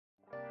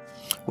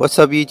What's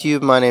up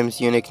YouTube, my name is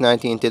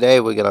Unique19.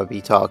 Today we're gonna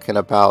be talking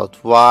about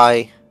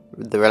why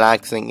the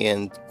relaxing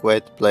end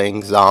quit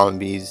playing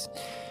zombies.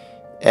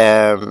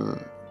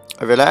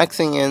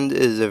 Relaxing end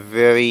is a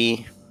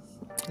very,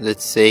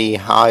 let's say,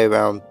 high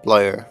round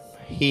player.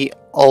 He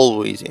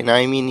always, and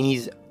I mean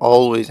he's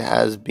always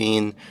has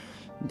been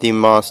the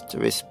most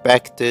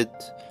respected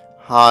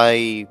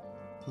high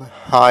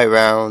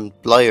round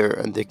player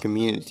in the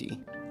community.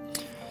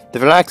 The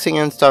Relaxing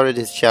End started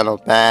his channel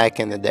back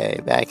in the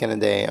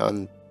day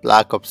on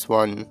Black Ops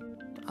 1,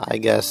 I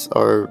guess,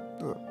 Black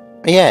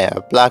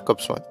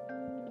Ops 1.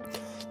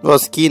 It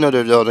was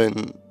keynoted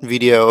on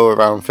video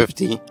around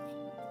 50.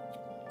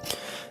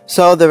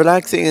 So the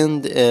Relaxing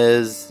End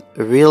is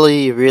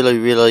really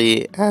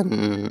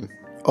an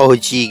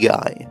OG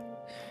guy.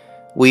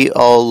 We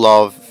all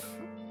love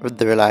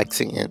the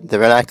Relaxing End. The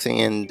Relaxing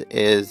End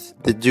is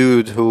the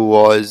dude who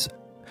was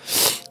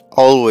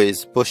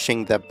always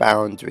pushing the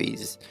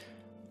boundaries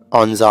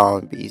on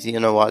zombies. You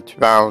know what?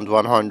 Round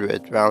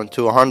 100, round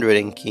 200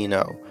 in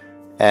Kino.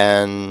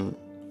 And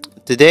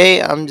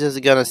today I'm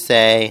just gonna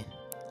say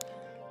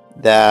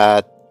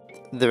that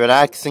the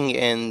Relaxing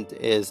End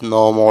is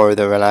no more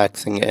the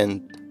Relaxing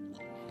End.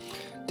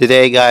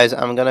 Today, guys,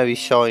 I'm gonna be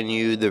showing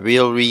you the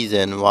real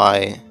reason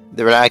why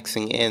the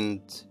Relaxing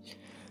End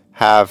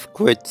have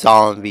quit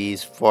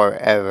zombies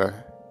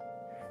forever.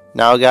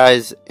 Now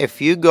guys,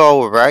 if you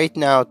go right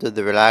now to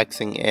the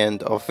Relaxing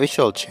End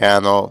official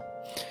channel,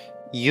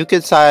 you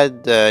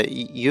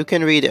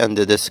can read in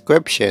the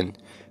description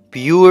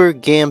pure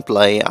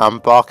gameplay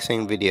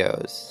unboxing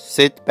videos.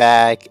 Sit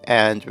back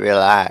and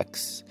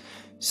relax.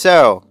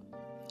 So,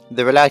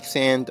 the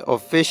Relaxing End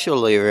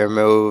officially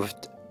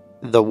removed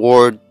the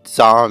word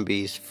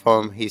zombies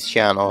from his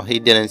channel. He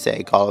didn't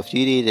say Call of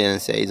Duty, didn't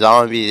say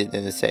zombies, he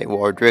didn't say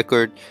world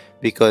record,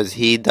 because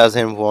he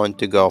doesn't want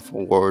to go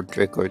for world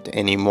record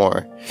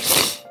anymore.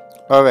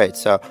 Alright,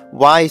 so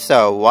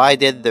why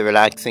did the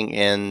Relaxing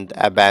End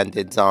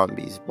abandon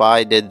zombies?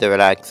 Why did the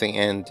Relaxing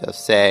End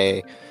just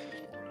say,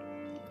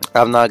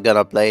 I'm not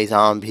gonna play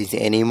zombies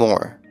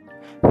anymore?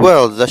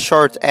 Well, the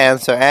short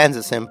answer and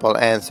the simple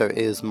answer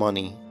is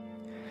money.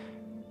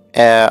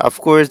 Of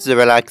course, the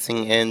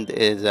Relaxing End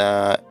is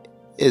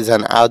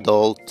an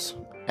adult,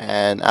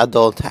 and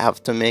adults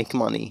have to make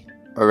money.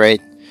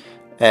 Alright,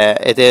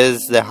 it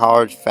is the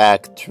hard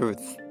fact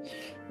truth.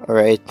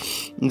 Alright,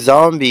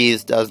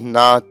 zombies does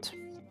not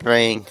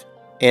bring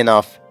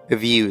enough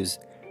views.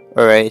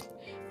 Alright,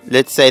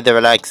 let's say the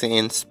Relaxing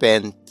End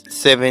spent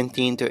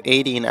 17 to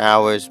 18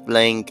 hours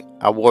playing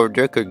a world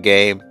record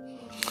game.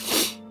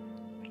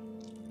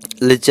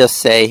 Let's just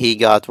say he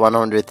got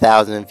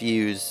 100,000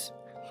 views.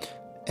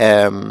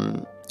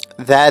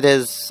 That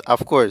is,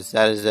 of course,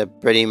 that is a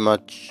pretty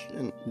much,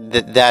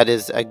 that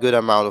is a good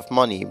amount of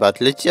money. But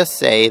let's just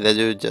say the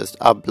dude just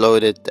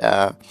uploaded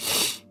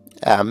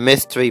a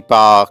mystery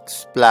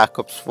box Black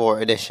Ops 4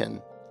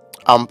 edition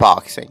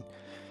unboxing,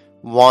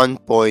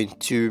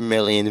 1.2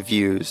 million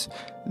views.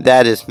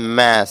 That is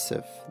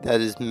massive.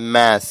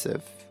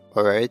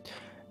 Alright,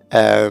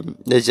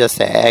 let's just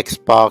say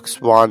Xbox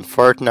One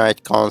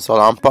Fortnite console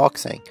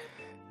unboxing,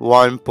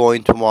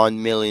 1.1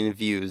 million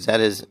views.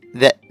 That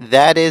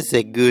is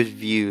a good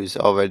views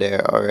over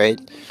there. Alright,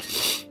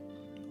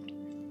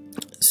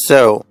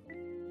 so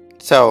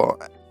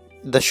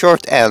the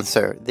short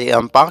answer, the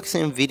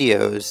unboxing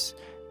videos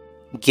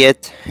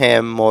get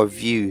him more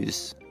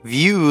views.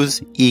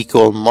 Views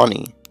equal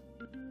money.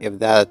 If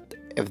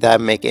that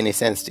make any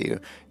sense to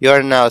you,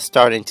 you're now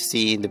starting to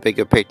see the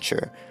bigger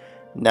picture.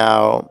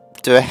 Now,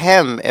 to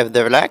him, if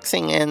the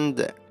Relaxing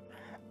End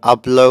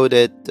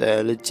uploaded,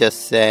 let's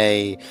just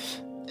say,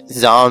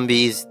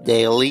 zombies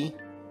daily,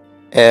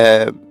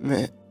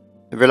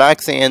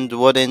 Relaxing End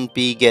wouldn't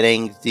be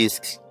getting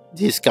these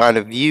kind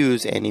of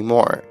views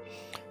anymore.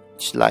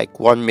 It's like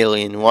 1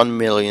 million,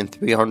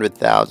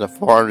 300,000,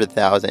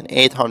 400,000,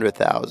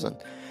 800,000.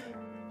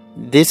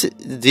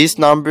 These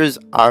numbers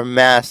are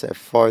massive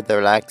for the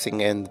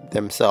Relaxing End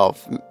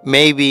themselves.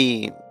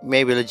 Maybe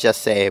let's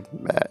just say a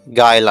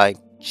guy like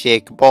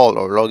Jake Paul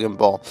or Logan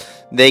Paul,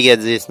 they get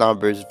these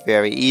numbers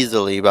very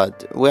easily,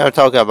 but we are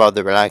talking about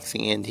the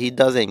Relaxing End. He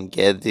doesn't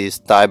get these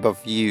type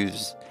of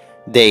views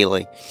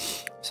daily.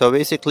 So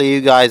basically,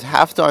 you guys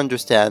have to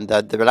understand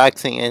that the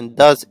Relaxing End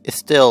does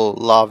still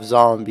love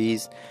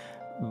zombies,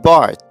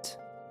 but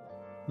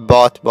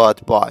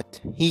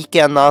he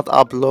cannot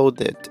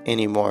upload it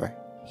anymore.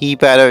 He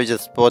better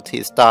just put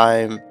his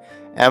time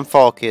and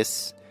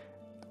focus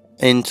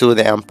into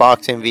the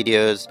unboxing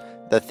videos,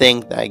 the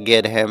thing that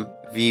get him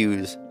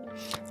views.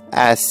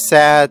 As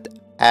sad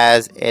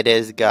as it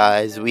is,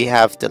 guys, we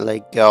have to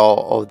let go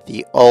of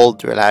the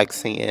old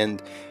Relaxing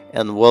End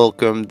and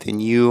welcome the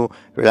new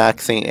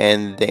Relaxing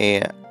End,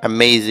 the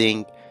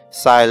amazing,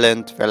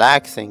 silent,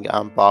 relaxing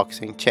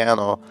unboxing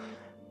channel,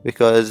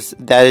 because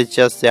that is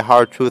just the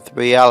hard truth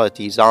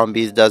reality.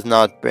 Zombies does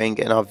not bring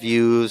enough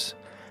views.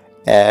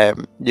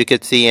 You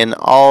could see in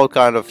all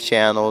kind of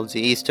channels,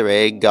 the Easter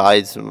egg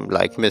guys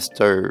like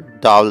Mr.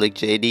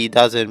 JD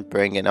doesn't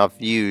bring enough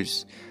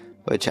views.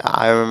 which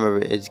I remember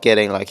is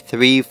getting like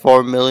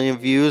 3-4 million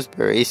views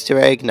per Easter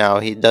egg. Now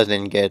he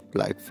doesn't get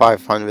like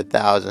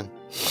 500,000,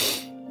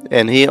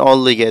 and he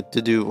only get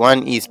to do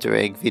one Easter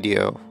egg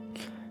video,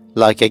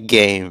 like a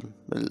game.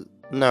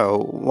 No,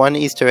 one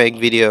Easter egg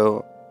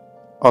video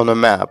on a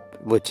map,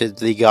 which is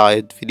the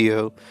guide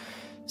video.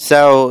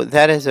 So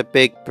that is a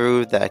big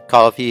proof that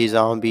Call of Duty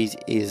Zombies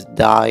is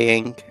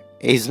dying.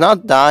 It's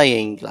not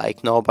dying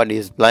like nobody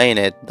is playing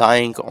it,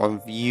 dying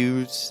on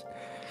views.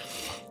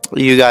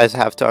 You guys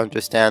have to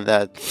understand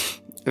that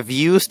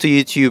views to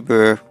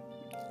YouTuber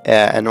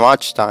and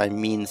watch time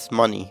means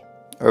money,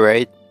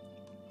 alright?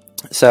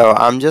 So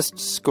I'm just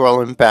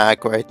scrolling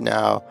back right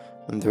now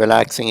on the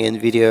Relaxing End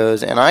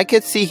videos, and I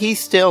could see he's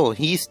still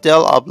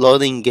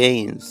uploading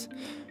games,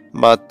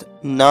 but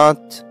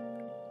not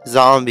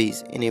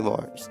zombies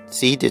anymore.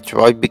 See,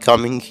 Detroit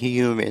Becoming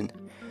Human.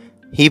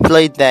 He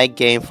played that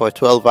game for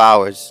 12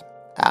 hours.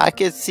 I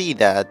could see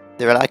that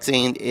the Relaxing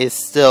End is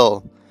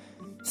still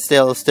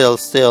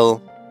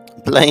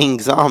playing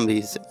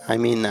zombies. I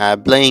mean,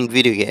 playing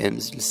video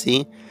games. You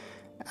see,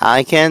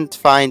 I can't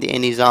find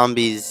any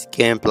zombies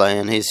gameplay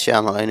on his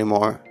channel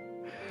anymore.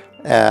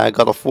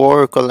 God of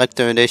War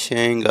Collector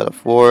Edition, God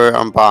of War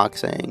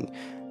unboxing,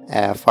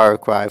 Far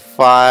Cry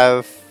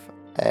 5.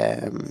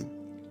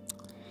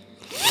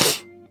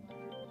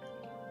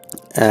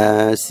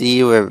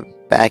 See, we're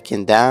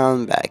backing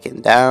down.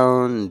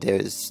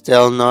 There's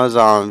still no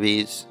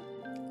zombies.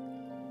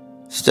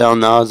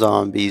 No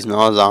zombies.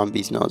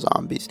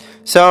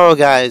 So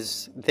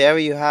guys, there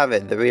you have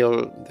it.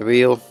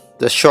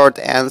 The short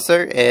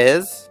answer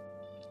is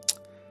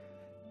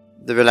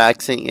the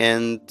Relaxing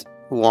End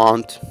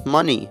want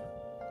money.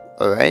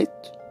 Alright?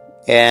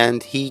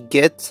 And he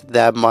gets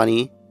that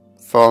money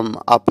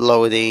from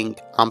uploading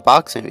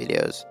unboxing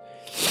videos.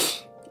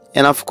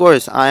 And of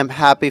course, I'm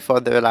happy for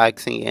the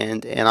Relaxing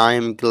End, and I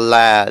am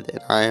glad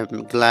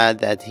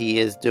that he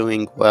is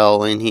doing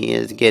well and he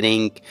is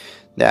getting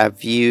that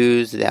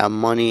views, that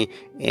money,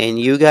 and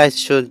you guys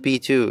should be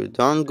too.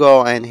 Don't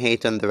go and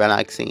hate on the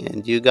Relaxing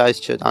End. You guys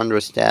should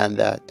understand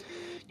that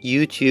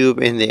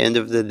YouTube, in the end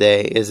of the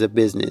day, is a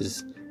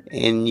business,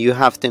 and you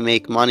have to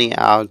make money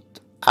out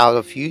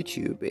of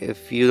YouTube.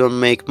 If you don't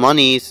make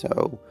money,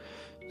 so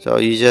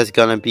you're just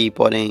gonna be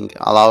putting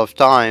a lot of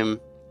time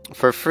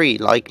for free,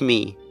 like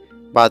me.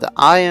 But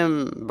I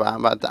am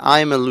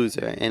a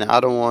loser, and I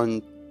don't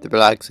want the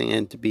Relaxing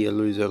End to be a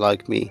loser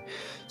like me.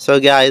 So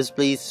guys,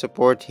 please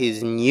support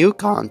his new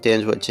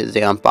content, which is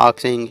the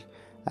unboxing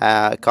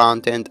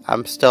content.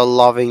 I'm still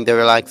loving the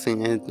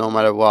Relaxing End no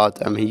matter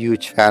what. I'm a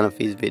huge fan of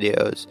his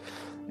videos,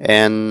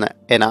 and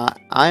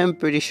I am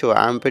pretty sure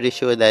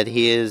that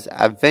he is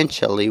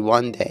eventually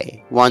one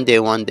day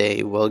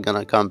we're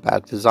gonna come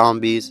back to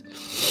zombies,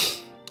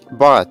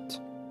 but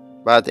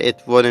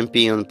it wouldn't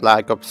be on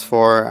Black Ops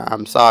 4.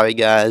 I'm sorry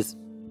guys,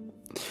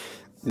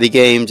 the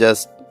game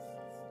just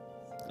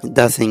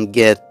doesn't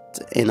get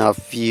enough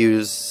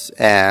views,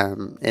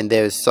 and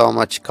there's so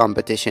much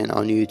competition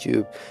on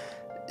YouTube.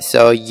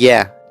 So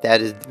yeah, that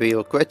is the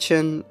real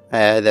question,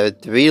 the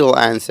real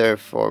answer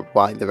for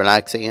why the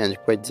Relaxing End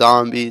quit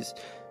zombies.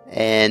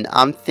 And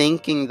I'm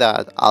thinking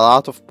that a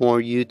lot of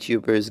more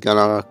YouTubers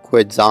gonna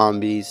quit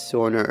zombies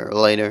sooner or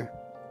later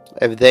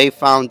if they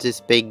found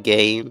this big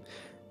game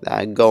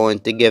that going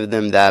to give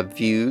them that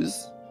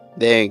views.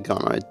 They're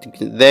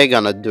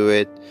gonna do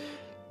it.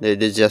 They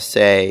just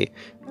say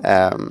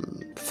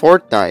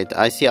Fortnite.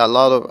 I see a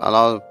lot of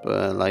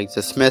like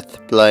the Smith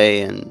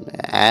play and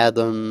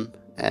Adam,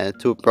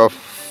 two pro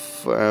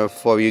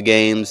for you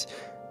games.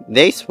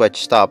 They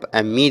switched up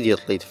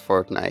immediately to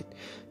Fortnite.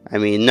 I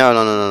mean, no,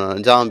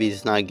 zombies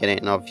is not getting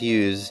enough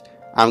views.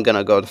 I'm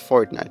gonna go to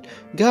Fortnite,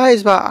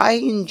 guys. But I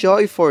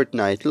enjoy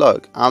Fortnite.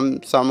 Look,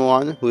 I'm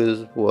someone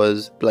who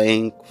was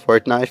playing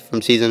Fortnite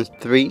from season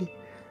 3.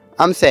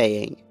 I'm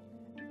saying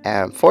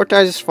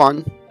Fortnite is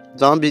fun,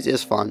 zombies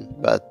is fun,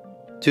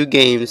 but two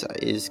games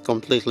is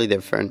completely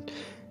different.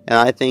 And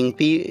I think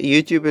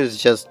YouTubers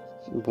just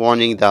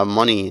wanting that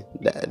money.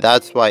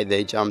 That's why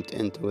they jumped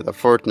into the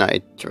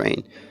Fortnite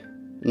train,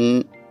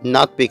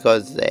 not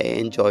because they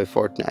enjoy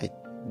Fortnite.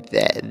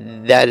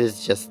 That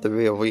is just the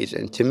real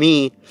reason. To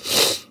me,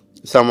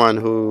 someone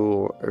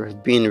who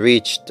been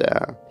reached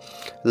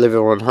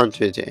level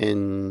 100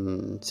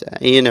 in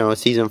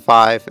season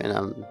 5, and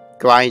I'm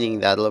grinding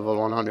that level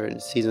 100 in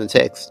season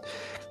 6,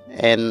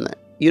 and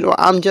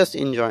I'm just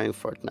enjoying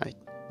Fortnite.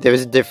 There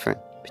is a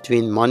difference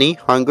between money,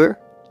 hunger,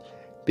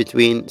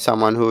 between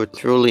someone who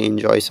truly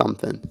enjoys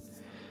something.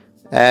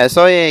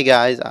 So yeah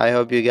guys, I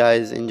hope you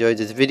guys enjoyed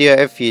this video.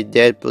 If you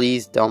did,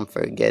 please don't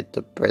forget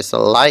to press a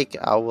like.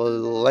 I will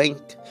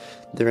link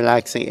the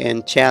Relaxing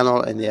End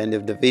channel in the end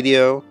of the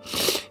video.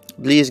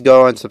 Please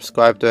go and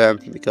subscribe to him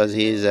because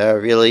he's a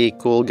really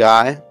cool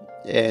guy,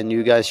 and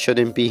you guys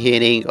shouldn't be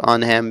hating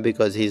on him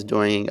because he's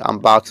doing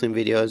unboxing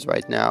videos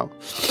right now.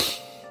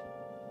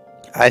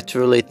 I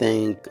truly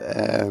think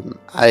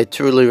I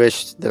truly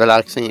wish the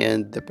Relaxing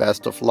End the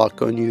best of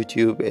luck on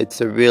YouTube.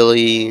 It's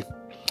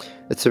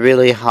a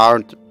really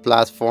hard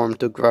platform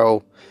to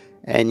grow,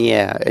 And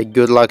yeah,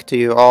 good luck to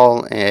you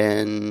all,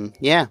 and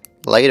yeah,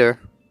 later.